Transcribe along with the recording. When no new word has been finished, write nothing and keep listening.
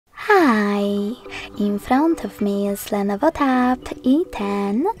In front of me is Lenovo Tab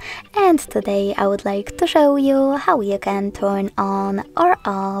E10, and today I would like to show you how you can turn on or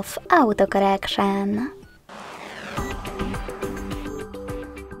off autocorrection.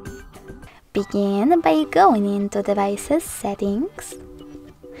 Begin by going into Devices Settings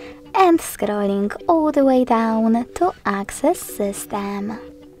and scrolling all the way down to Access System.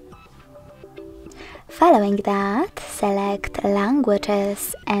 Following that, select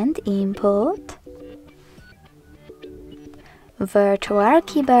Languages and Input, Virtual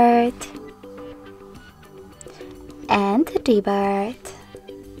Keyboard, and Gboard.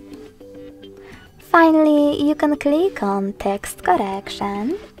 Finally, you can click on Text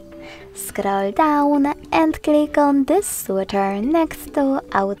Correction, scroll down and click on this switcher next to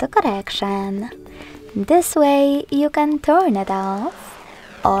Autocorrection. This way you can turn it off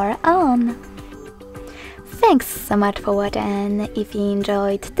or on. Thanks so much for watching. If you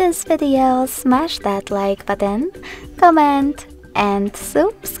enjoyed this video, smash that like button, comment and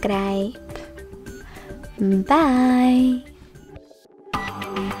subscribe. Bye!